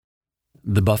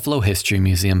The Buffalo History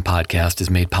Museum podcast is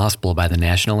made possible by the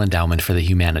National Endowment for the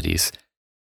Humanities.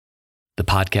 The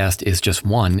podcast is just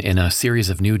one in a series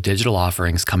of new digital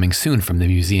offerings coming soon from the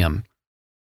museum.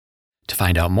 To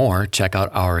find out more, check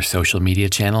out our social media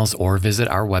channels or visit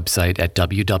our website at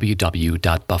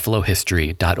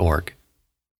www.buffalohistory.org.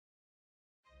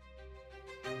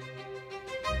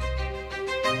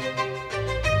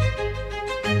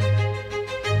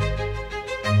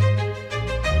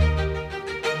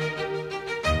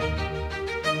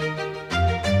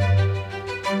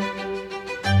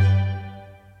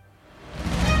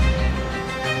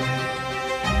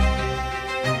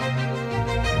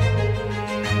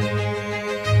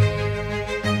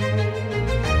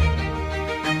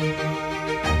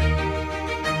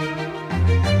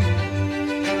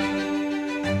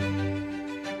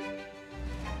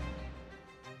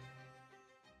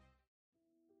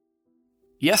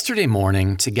 Yesterday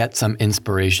morning, to get some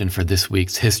inspiration for this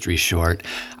week's history short,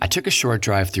 I took a short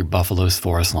drive through Buffalo's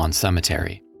Forest Lawn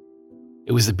Cemetery.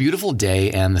 It was a beautiful day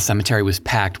and the cemetery was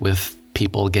packed with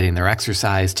people getting their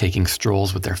exercise, taking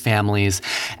strolls with their families,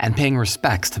 and paying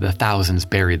respects to the thousands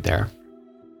buried there.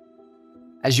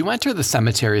 As you enter the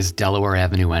cemetery's Delaware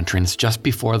Avenue entrance just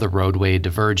before the roadway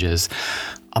diverges,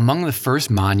 among the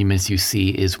first monuments you see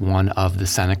is one of the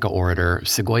Seneca orator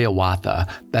Segoyawatha,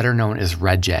 better known as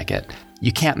Red Jacket.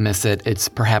 You can't miss it, it's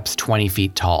perhaps 20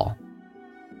 feet tall.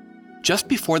 Just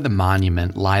before the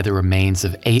monument lie the remains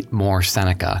of 8 more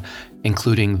Seneca,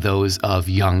 including those of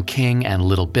young King and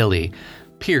Little Billy,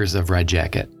 peers of Red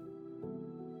Jacket.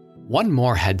 One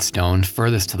more headstone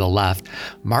furthest to the left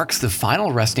marks the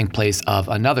final resting place of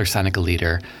another Seneca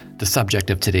leader, the subject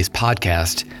of today's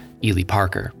podcast, Ely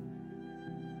Parker.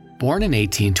 Born in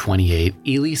 1828,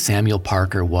 Ely Samuel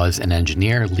Parker was an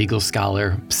engineer, legal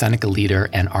scholar, Seneca leader,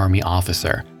 and Army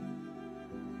officer.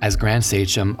 As Grand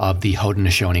Sachem of the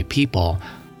Haudenosaunee people,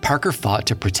 Parker fought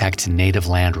to protect native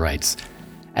land rights.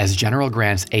 As General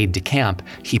Grant's aide-de-camp,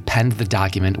 he penned the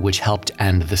document which helped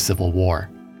end the Civil War.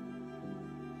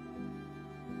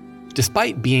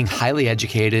 Despite being highly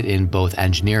educated in both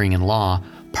engineering and law,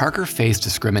 Parker faced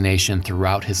discrimination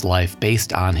throughout his life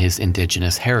based on his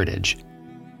indigenous heritage.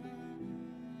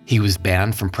 He was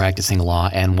banned from practicing law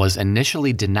and was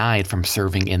initially denied from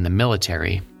serving in the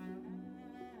military.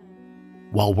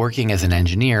 While working as an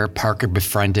engineer, Parker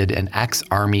befriended an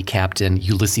ex-Army captain,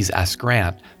 Ulysses S.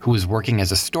 Grant, who was working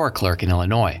as a store clerk in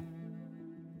Illinois.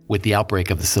 With the outbreak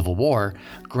of the Civil War,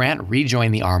 Grant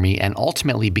rejoined the Army and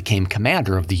ultimately became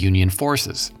commander of the Union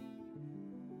forces.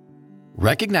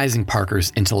 Recognizing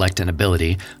Parker's intellect and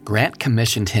ability, Grant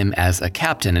commissioned him as a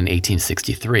captain in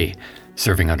 1863,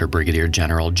 serving under Brigadier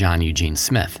General John Eugene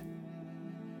Smith.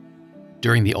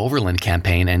 During the Overland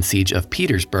Campaign and Siege of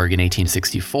Petersburg in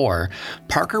 1864,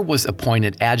 Parker was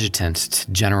appointed adjutant to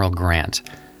General Grant.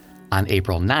 On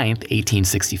April 9,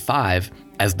 1865,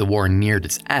 as the war neared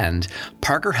its end,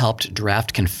 Parker helped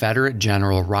draft Confederate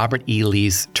General Robert E.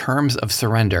 Lee's terms of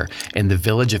surrender in the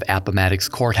village of Appomattox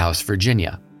Courthouse,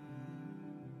 Virginia.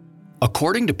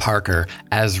 According to Parker,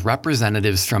 as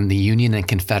representatives from the Union and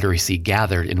Confederacy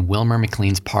gathered in Wilmer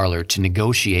McLean's parlor to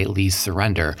negotiate Lee's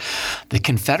surrender, the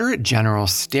Confederate general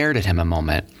stared at him a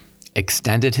moment,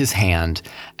 extended his hand,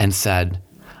 and said,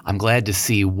 "I'm glad to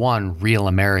see one real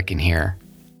American here."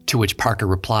 To which Parker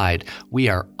replied, "We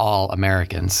are all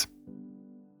Americans."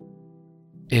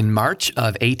 In March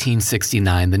of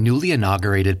 1869, the newly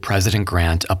inaugurated President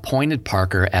Grant appointed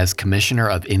Parker as Commissioner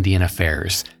of Indian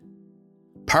Affairs.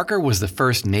 Parker was the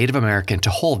first Native American to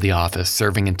hold the office,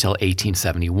 serving until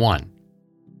 1871.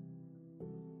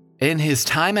 In his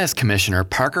time as commissioner,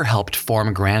 Parker helped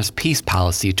form Grant's peace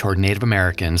policy toward Native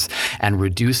Americans and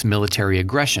reduce military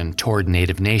aggression toward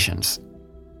Native nations.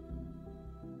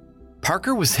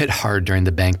 Parker was hit hard during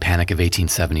the bank panic of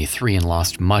 1873 and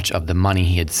lost much of the money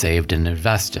he had saved and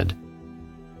invested.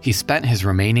 He spent his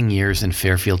remaining years in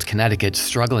Fairfield, Connecticut,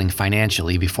 struggling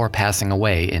financially before passing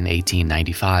away in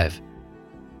 1895.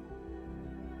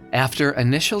 After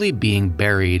initially being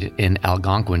buried in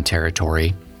Algonquin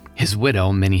territory, his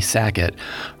widow, Minnie Sackett,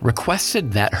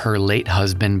 requested that her late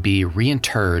husband be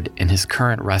reinterred in his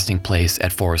current resting place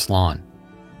at Forest Lawn.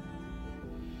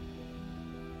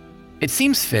 It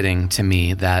seems fitting to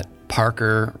me that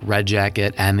Parker, Red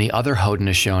Jacket, and the other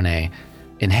Haudenosaunee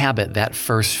inhabit that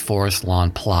first Forest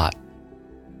Lawn plot.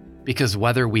 Because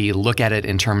whether we look at it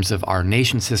in terms of our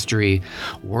nation's history,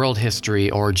 world history,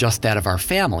 or just that of our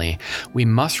family, we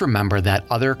must remember that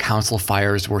other council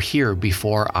fires were here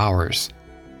before ours.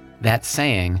 That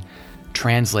saying,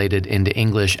 translated into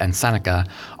English and Seneca,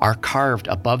 are carved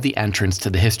above the entrance to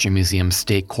the History Museum's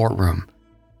state courtroom,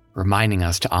 reminding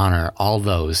us to honor all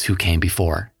those who came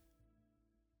before.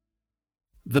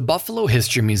 The Buffalo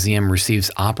History Museum receives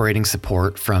operating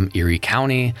support from Erie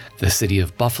County, the City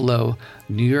of Buffalo,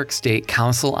 New York State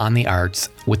Council on the Arts,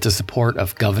 with the support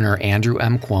of Governor Andrew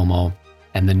M. Cuomo,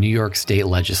 and the New York State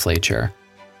Legislature.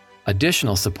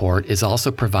 Additional support is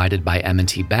also provided by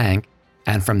M&T Bank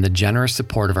and from the generous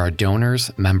support of our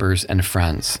donors, members, and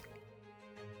friends.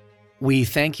 We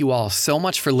thank you all so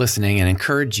much for listening and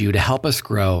encourage you to help us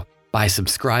grow by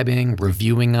subscribing,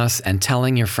 reviewing us, and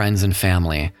telling your friends and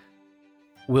family.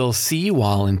 We'll see you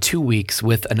all in 2 weeks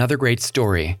with another great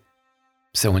story.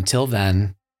 So until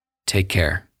then, take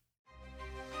care.